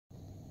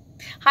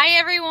Hi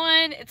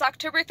everyone, it's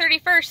October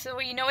 31st, so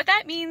you know what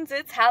that means,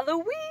 it's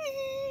Halloween!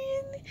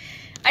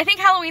 I think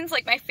Halloween's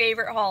like my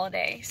favorite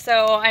holiday,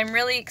 so I'm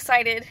really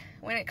excited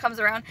when it comes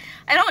around.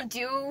 I don't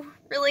do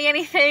really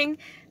anything,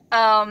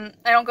 I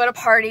don't go to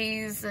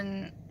parties,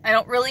 and I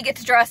don't really get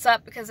to dress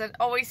up because it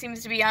always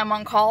seems to be I'm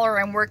on call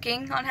or I'm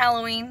working on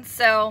Halloween,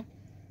 so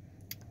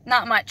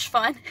not much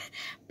fun.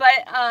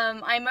 But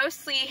I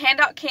mostly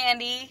hand out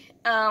candy.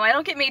 I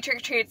don't get many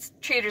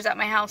trick-or-treaters at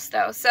my house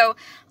though, so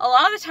a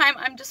lot of the time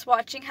I'm just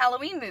watching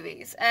Halloween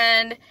movies.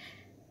 And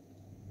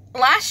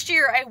last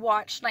year I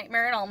watched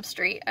Nightmare on Elm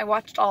Street. I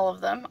watched all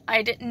of them.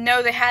 I didn't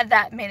know they had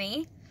that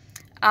many.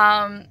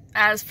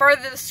 As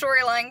further the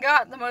storyline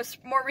got, the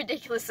more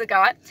ridiculous it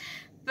got.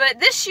 But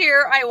this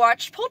year I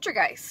watched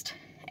Poltergeist,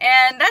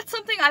 and that's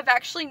something I've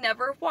actually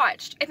never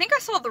watched. I think I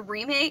saw the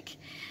remake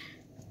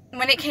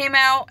when it came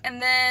out,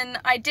 and then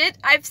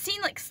I've seen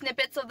like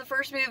snippets of the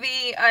first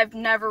movie. I've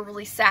never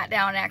really sat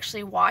down and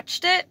actually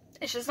watched it.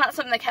 It's just not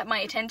something that kept my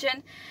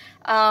attention.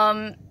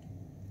 And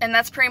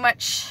that's pretty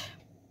much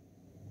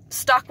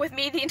stuck with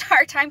me the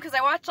entire time because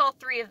I watched all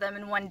three of them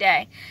in one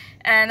day.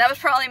 And that was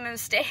probably a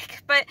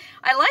mistake. But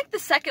I like the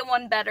second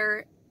one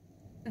better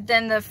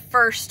than the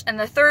first, and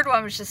the third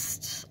one was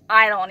just,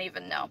 I don't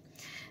even know.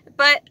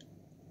 But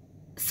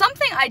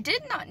something I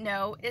did not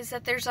know is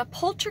that there's a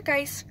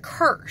Poltergeist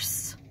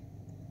Curse.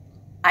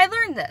 I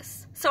learned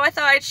this, so I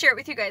thought I'd share it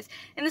with you guys.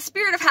 In the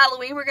spirit of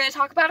Halloween, we're going to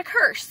talk about a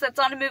curse that's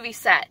on a movie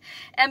set.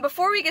 And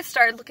before we get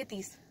started, look at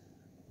these.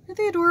 Aren't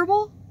they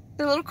adorable?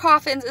 They're little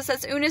coffins. It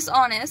says Unus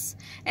Annus,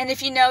 and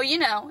if you know, you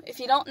know. If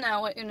you don't know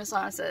what Unus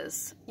Annus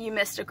is, you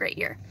missed a great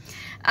year.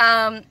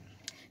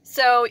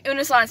 So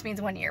Unus Annus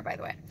means 1 year, by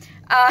the way.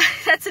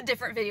 That's a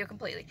different video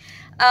completely.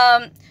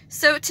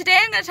 So today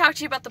I'm going to talk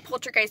to you about the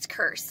Poltergeist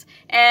Curse.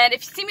 And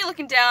if you see me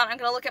looking down, I'm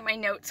going to look at my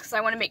notes because I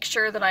want to make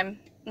sure that I'm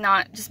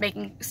not just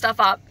making stuff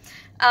up.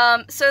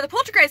 So the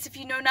Poltergeist, if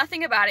you know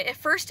nothing about it, it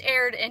first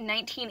aired in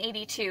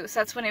 1982, so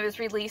that's when it was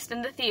released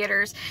in the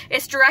theaters.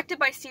 It's directed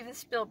by Steven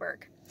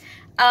Spielberg.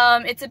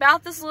 It's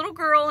about this little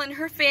girl and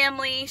her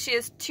family. She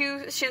has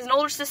an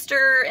older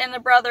sister and a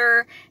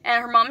brother,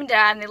 and her mom and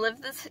dad, and they live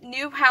in this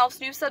new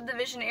house, new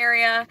subdivision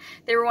area.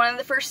 They were one of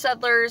the first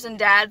settlers, and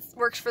dad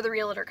works for the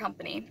realtor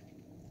company.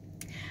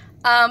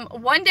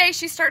 One day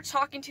she starts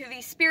talking to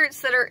these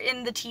spirits that are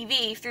in the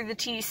TV through the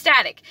TV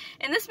static.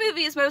 And this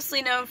movie is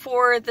mostly known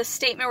for the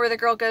statement where the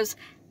girl goes,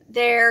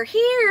 "They're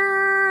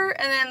here,"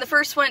 and then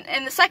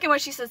in the second one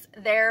she says,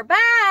 "They're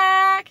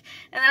back,"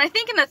 and then I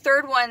think in the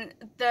third one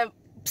the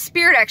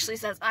spirit actually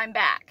says, "I'm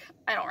back."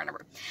 I don't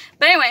remember.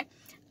 But anyway,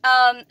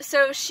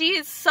 so she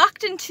is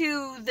sucked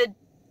into the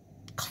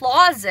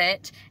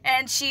closet,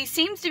 and she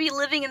seems to be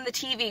living in the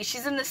TV.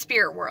 She's in the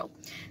spirit world.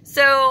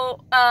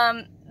 So,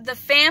 the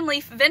family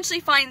eventually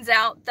finds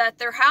out that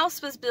their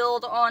house was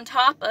built on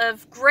top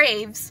of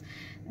graves,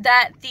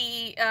 that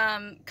the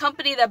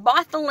company that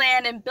bought the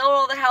land and built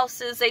all the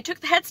houses, they took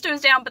the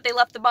headstones down, but they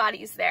left the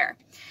bodies there.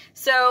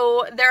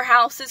 So their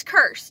house is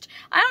cursed.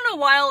 I don't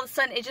know why all of a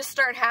sudden it just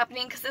started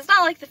happening, because it's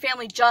not like the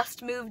family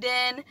just moved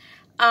in,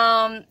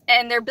 and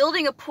they're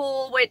building a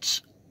pool,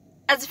 which,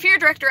 as a fear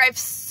director, I have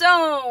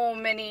so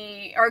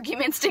many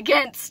arguments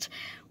against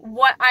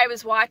what I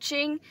was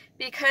watching,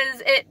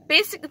 because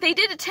they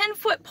did a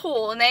 10-foot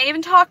pool, and they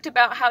even talked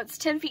about how it's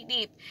 10 feet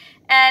deep,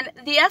 and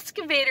the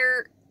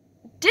excavator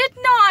did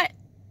not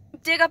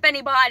dig up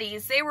any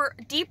bodies. They were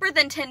deeper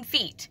than 10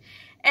 feet.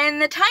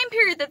 And the time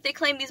period that they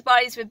claimed these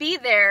bodies would be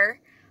there,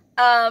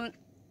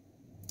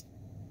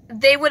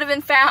 they would have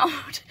been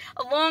found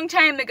a long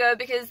time ago,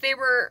 because they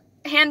were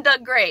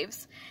hand-dug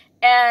graves.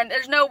 And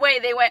there's no way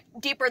they went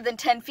deeper than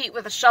 10 feet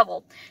with a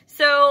shovel.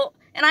 So,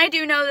 and I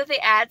do know that they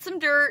add some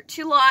dirt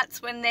to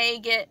lots when they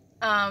get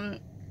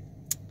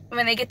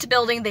to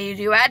building. They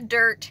do add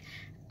dirt.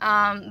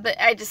 But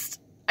I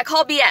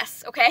call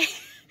BS, okay?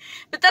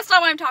 But that's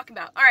not what I'm talking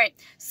about. Alright,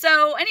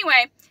 so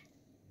anyway,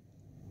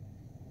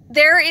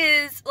 there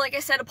is, like I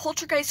said, a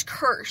Poltergeist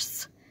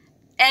curse.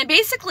 And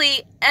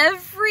basically,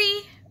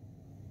 every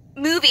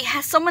movie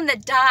has someone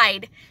that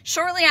died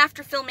shortly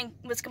after filming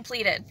was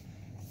completed.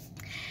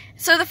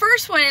 So the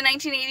first one in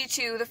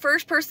 1982, the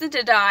first person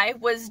to die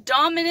was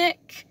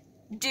Dominic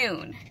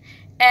Dune.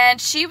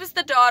 And she was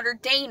the daughter,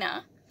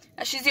 Dana.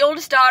 She's the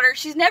oldest daughter.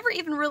 She's never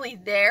even really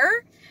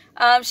there.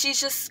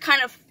 She's just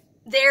kind of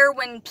there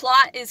when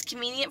plot is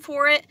convenient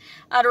for it,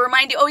 to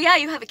remind you, oh yeah,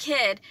 you have a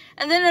kid.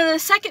 And then in the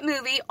second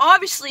movie,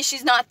 obviously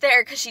she's not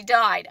there because she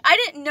died. I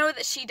didn't know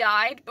that she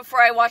died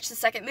before I watched the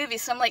second movie,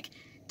 so I'm like,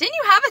 didn't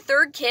you have a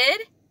third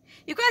kid?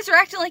 You guys are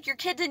acting like your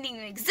kid didn't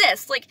even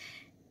exist. Like,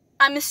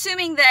 I'm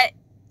assuming that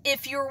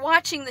if you were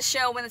watching the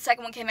show when the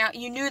second one came out,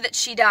 you knew that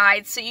she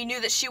died, so you knew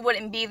that she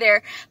wouldn't be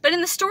there. But in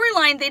the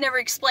storyline, they never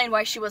explained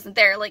why she wasn't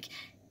there. Like,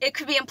 it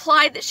could be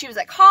implied that she was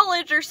at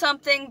college or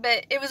something,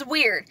 but it was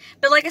weird.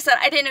 But like I said,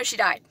 I didn't know she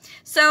died.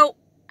 So,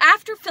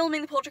 after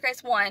filming the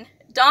Poltergeist 1,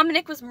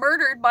 Dominic was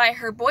murdered by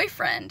her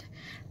boyfriend,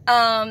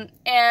 and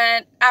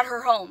at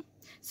her home.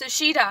 So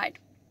she died.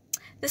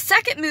 The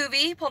second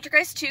movie,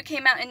 Poltergeist 2,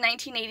 came out in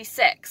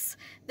 1986.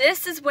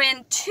 This is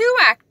when 2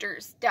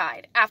 actors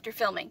died after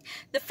filming.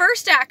 The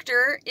first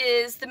actor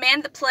is the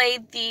man that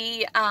played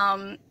the,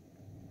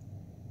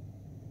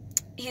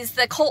 he's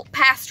the cult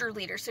pastor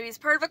leader. So he's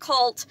part of a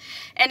cult.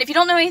 And if you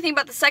don't know anything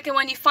about the second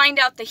one, you find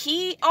out that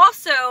he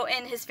also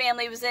and his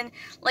family was in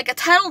like a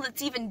tunnel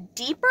that's even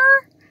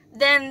deeper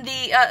than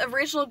the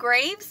original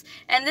graves.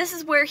 And this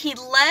is where he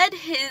led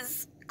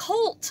his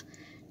cult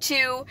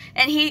to,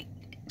 and he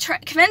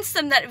convinced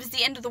them that it was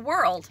the end of the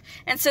world.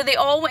 And so they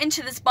all went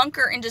into this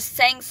bunker and just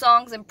sang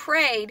songs and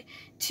prayed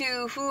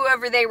to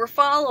whoever they were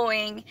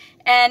following,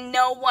 and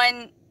no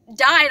one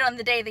died on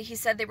the day that he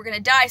said they were going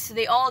to die, so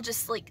they all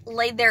just like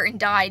laid there and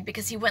died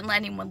because he wouldn't let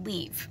anyone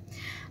leave.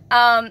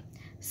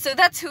 So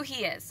that's who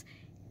he is.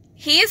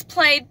 He is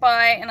played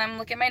by, and I'm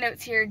looking at my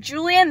notes here,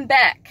 Julian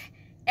Beck.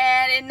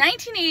 And in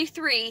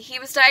 1983, he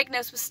was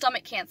diagnosed with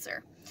stomach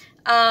cancer.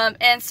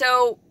 And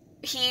so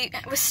he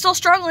was still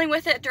struggling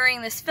with it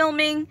during this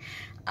filming,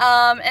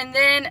 and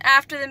then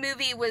after the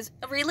movie was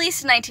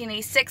released in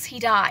 1986, he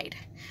died.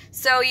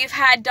 So you've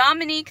had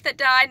Dominique that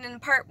died in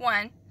part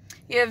 1,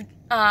 you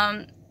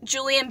have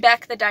Julian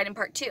Beck that died in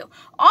part 2.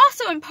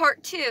 Also in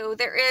part 2,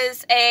 there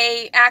is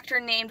a actor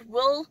named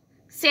Will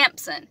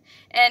Sampson,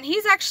 and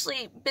he's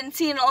actually been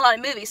seen in a lot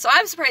of movies, so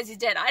I was surprised he's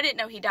dead. I didn't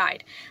know he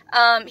died.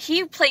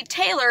 He played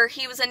Taylor.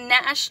 He was a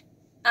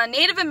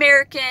Native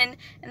American,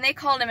 and they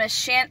called him a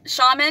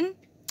shaman.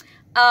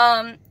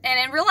 And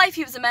in real life,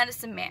 he was a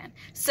medicine man.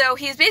 So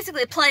he's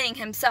basically playing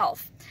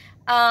himself,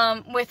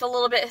 with a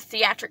little bit of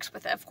theatrics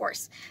with it, of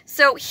course.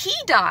 So he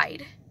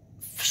died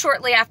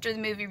shortly after the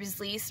movie was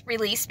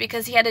released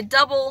because he had a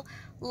double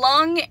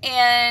lung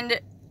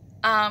and,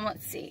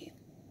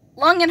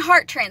 lung and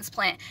heart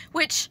transplant.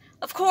 Which,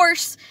 of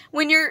course,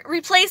 when you're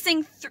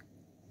replacing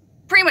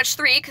pretty much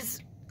 3,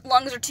 because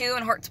lungs are 2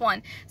 and heart's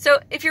 1. So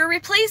if you're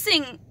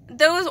replacing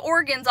those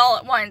organs all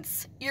at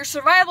once, your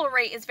survival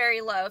rate is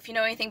very low if you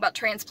know anything about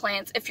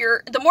transplants.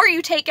 The more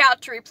you take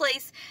out to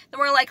replace, the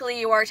more likely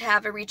you are to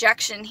have a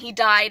rejection. He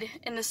died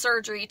in the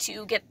surgery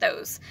to get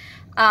those.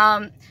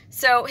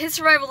 So his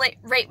survival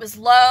rate was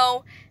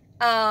low.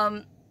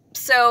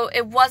 So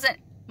it wasn't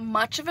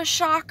much of a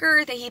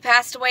shocker that he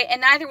passed away,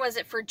 and neither was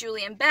it for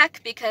Julian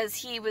Beck because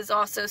he was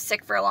also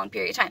sick for a long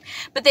period of time.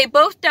 But they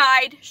both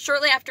died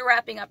shortly after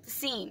wrapping up the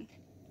scene.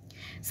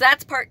 So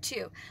that's part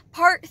 2.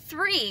 Part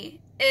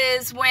 3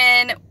 is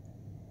when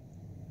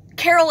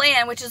Carol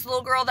Ann, which is the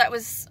little girl that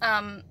was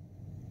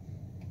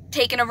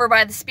taken over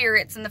by the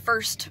spirits in the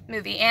first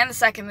movie and the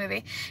second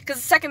movie. Because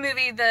the second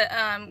movie, the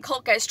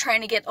cult guy is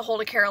trying to get a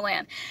hold of Carol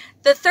Ann.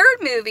 The third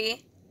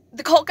movie,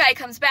 the cult guy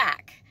comes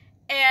back.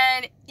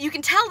 And you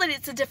can tell that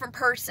it's a different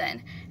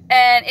person.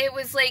 And it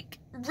was like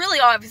really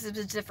obvious it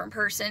was a different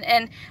person.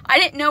 And I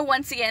didn't know,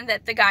 once again,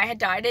 that the guy had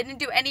died. I didn't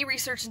do any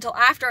research until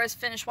after I was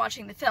finished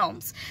watching the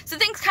films. So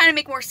things kind of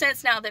make more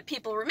sense now that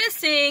people were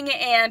missing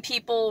and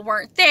people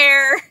weren't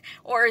there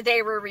or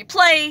they were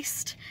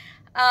replaced.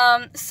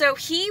 So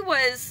he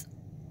was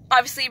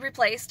obviously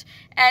replaced,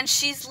 and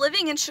she's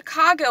living in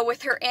Chicago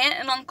with her aunt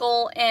and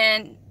uncle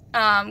and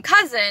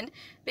cousin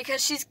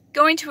because she's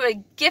going to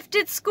a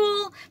gifted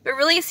school, but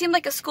really it seemed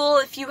like a school,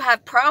 if you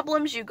have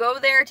problems, you go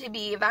there to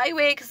be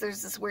evaluated because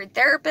there's this weird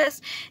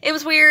therapist. It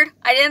was weird.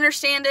 I didn't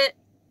understand it.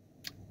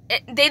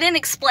 They didn't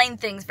explain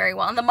things very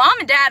well, and the mom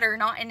and dad are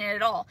not in it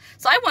at all.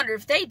 So I wonder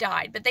if they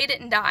died, but they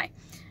didn't die,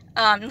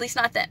 at least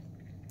not then.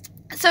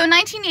 So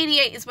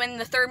 1988 is when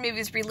the third movie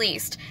was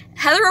released.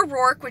 Heather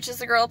O'Rourke, which is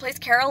the girl who plays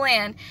Carol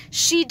Ann,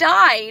 she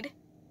died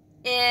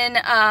in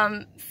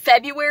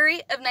February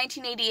of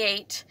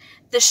 1988.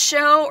 The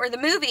show, or the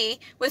movie,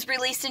 was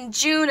released in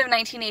June of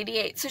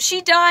 1988. So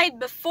she died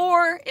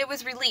before it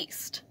was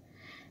released.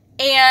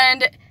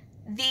 And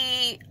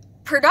the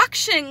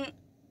production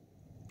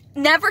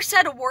never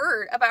said a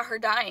word about her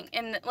dying.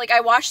 And, like,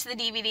 I watched the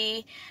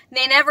DVD.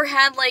 They never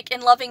had, like,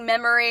 in loving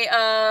memory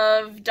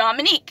of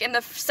Dominique in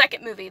the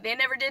second movie. They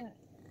never did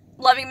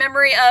loving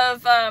memory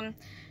of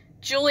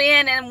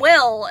Julian and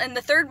Will in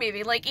the third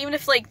movie. Like, even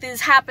if, like,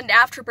 this happened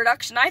after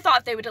production, I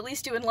thought they would at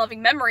least do in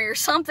loving memory or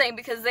something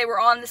because they were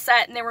on the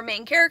set and they were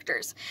main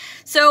characters.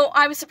 So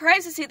I was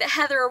surprised to see that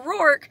Heather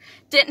O'Rourke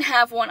didn't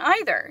have one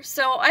either.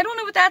 So I don't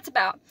know what that's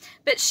about.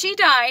 But she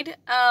died.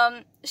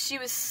 She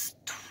was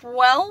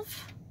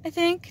 12, I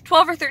think.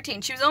 12 or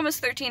 13. She was almost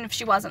 13 if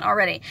she wasn't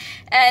already.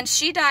 And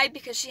she died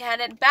because she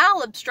had a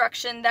bowel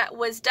obstruction that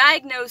was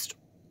diagnosed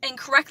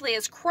incorrectly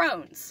as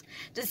Crohn's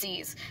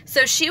disease.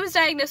 So she was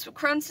diagnosed with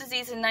Crohn's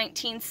disease in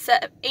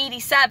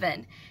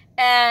 1987,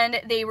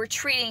 and they were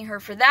treating her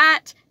for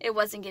that. It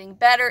wasn't getting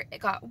better. It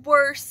got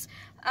worse.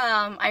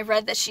 I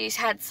read that she's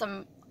had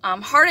some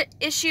heart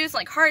issues,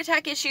 like heart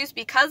attack issues,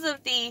 because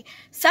of the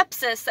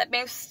sepsis that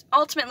most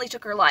ultimately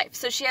took her life.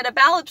 So she had a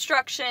bowel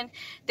obstruction.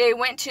 They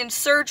went to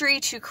surgery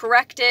to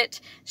correct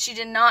it. She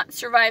did not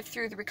survive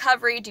through the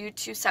recovery due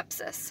to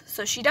sepsis.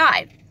 So she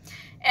died.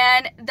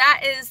 And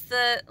that is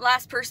the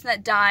last person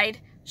that died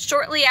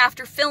shortly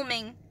after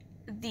filming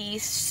the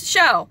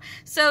show.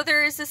 So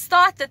there is this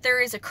thought that there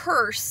is a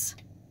curse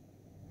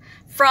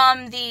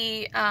from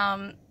the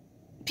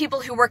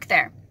people who work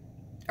there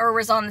or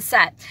was on the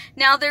set.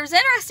 Now, there's an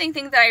interesting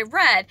thing that I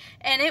read,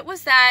 and it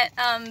was that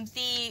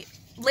the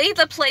lady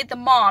that played the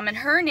mom, and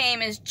her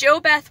name is Jo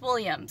Beth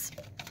Williams,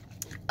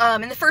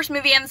 in the first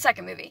movie and the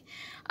second movie,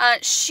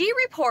 she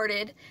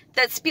reported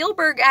that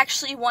Spielberg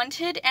actually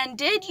wanted and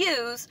did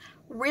use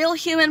real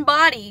human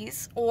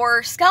bodies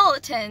or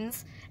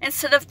skeletons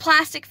instead of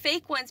plastic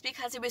fake ones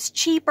because it was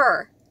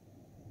cheaper.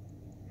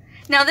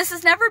 Now, this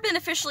has never been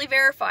officially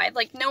verified.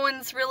 Like, no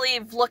one's really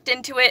looked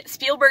into it.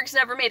 Spielberg's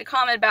never made a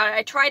comment about it.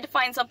 I tried to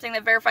find something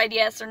that verified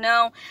yes or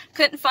no.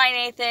 Couldn't find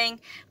anything.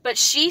 But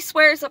she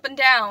swears up and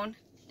down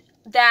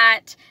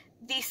that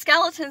the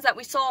skeletons that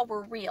we saw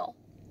were real.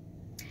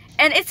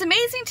 And it's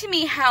amazing to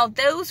me how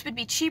those would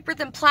be cheaper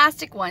than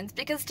plastic ones.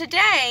 Because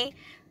today,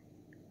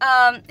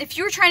 if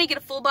you were trying to get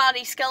a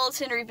full-body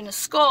skeleton or even a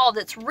skull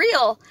that's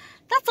real,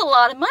 that's a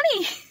lot of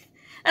money.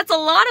 That's a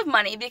lot of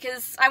money,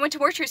 because I went to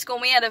mortuary school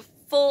and we had a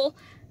full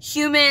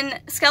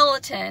human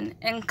skeleton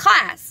in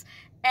class,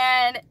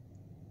 and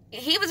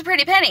he was a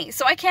pretty penny.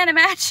 So I can't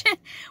imagine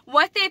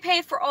what they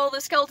paid for all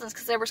those skeletons,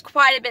 because there was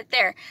quite a bit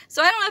there.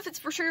 So I don't know if it's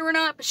for true or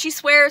not, but she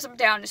swears them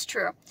down it's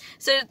true.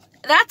 So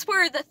that's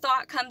where the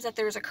thought comes that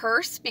there's a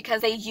curse,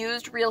 because they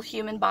used real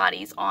human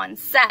bodies on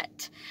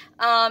set.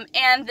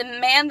 And the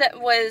man that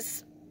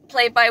was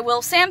played by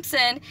Will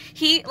Sampson,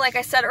 he, like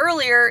I said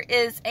earlier,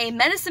 is a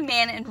medicine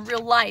man in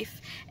real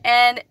life.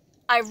 And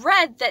I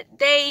read that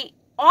they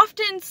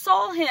often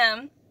saw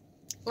him,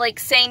 like,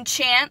 saying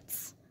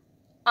chants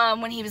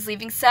when he was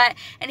leaving set.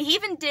 And he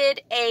even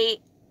did a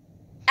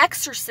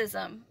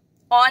exorcism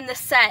on the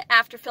set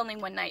after filming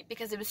one night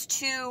because it was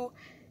too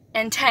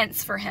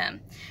intense for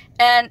him.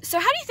 And so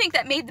how do you think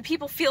that made the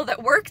people feel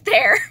that worked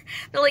there?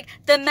 They're like,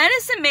 the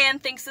medicine man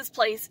thinks this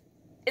place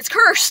is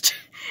cursed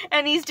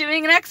and he's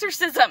doing an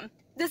exorcism.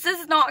 This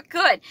is not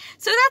good.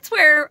 So that's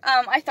where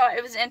I thought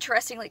it was an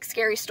interesting, like,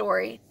 scary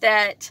story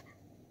that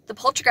the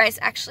poltergeist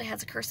actually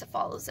has a curse that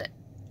follows it.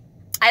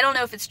 I don't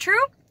know if it's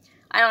true.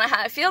 I don't know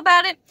how I feel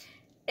about it.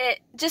 It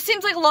just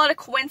seems like a lot of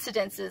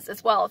coincidences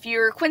as well. If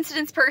you're a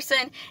coincidence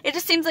person, it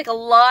just seems like a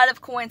lot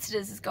of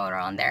coincidences going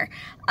on there.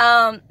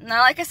 Now,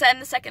 like I said, in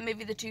the second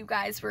movie, the two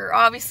guys were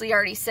obviously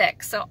already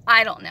sick, so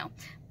I don't know.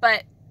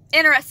 But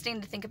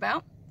interesting to think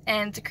about,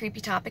 and it's a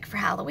creepy topic for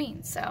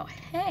Halloween, so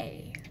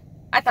hey,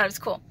 I thought it was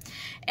cool.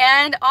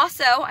 And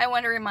also, I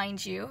want to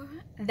remind you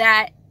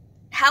that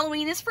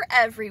Halloween is for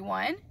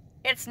everyone.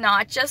 It's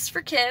not just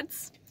for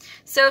kids.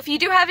 So if you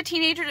do have a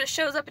teenager that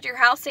shows up at your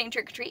house saying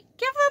trick-or-treat,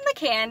 give them the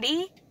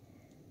candy.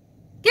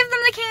 Give them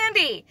the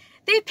candy.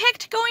 They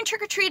picked going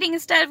trick-or-treating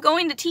instead of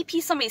going to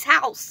TP somebody's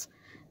house.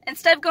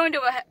 Instead of going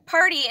to a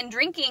party and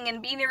drinking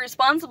and being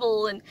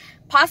irresponsible and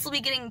possibly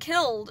getting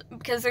killed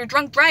because they're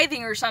drunk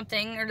driving or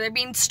something, or they're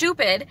being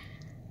stupid.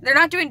 They're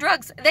not doing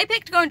drugs. They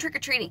picked going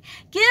trick-or-treating.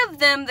 Give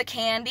them the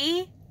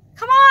candy.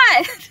 Come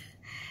on.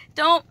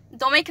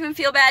 Don't make them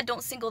feel bad.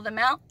 Don't single them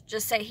out.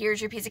 Just say,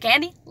 here's your piece of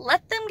candy.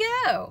 Let them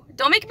go.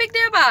 Don't make a big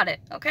deal about it,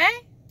 okay?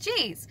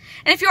 Jeez.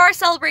 And if you are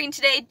celebrating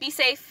today, be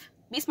safe.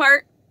 Be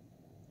smart.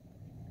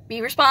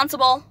 Be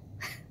responsible.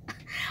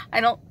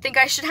 I don't think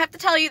I should have to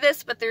tell you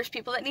this, but there's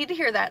people that need to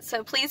hear that.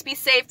 So please be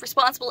safe,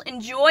 responsible.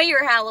 Enjoy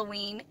your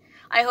Halloween.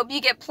 I hope you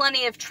get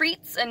plenty of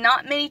treats and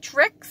not many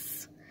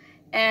tricks.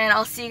 And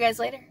I'll see you guys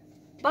later.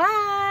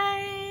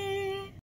 Bye.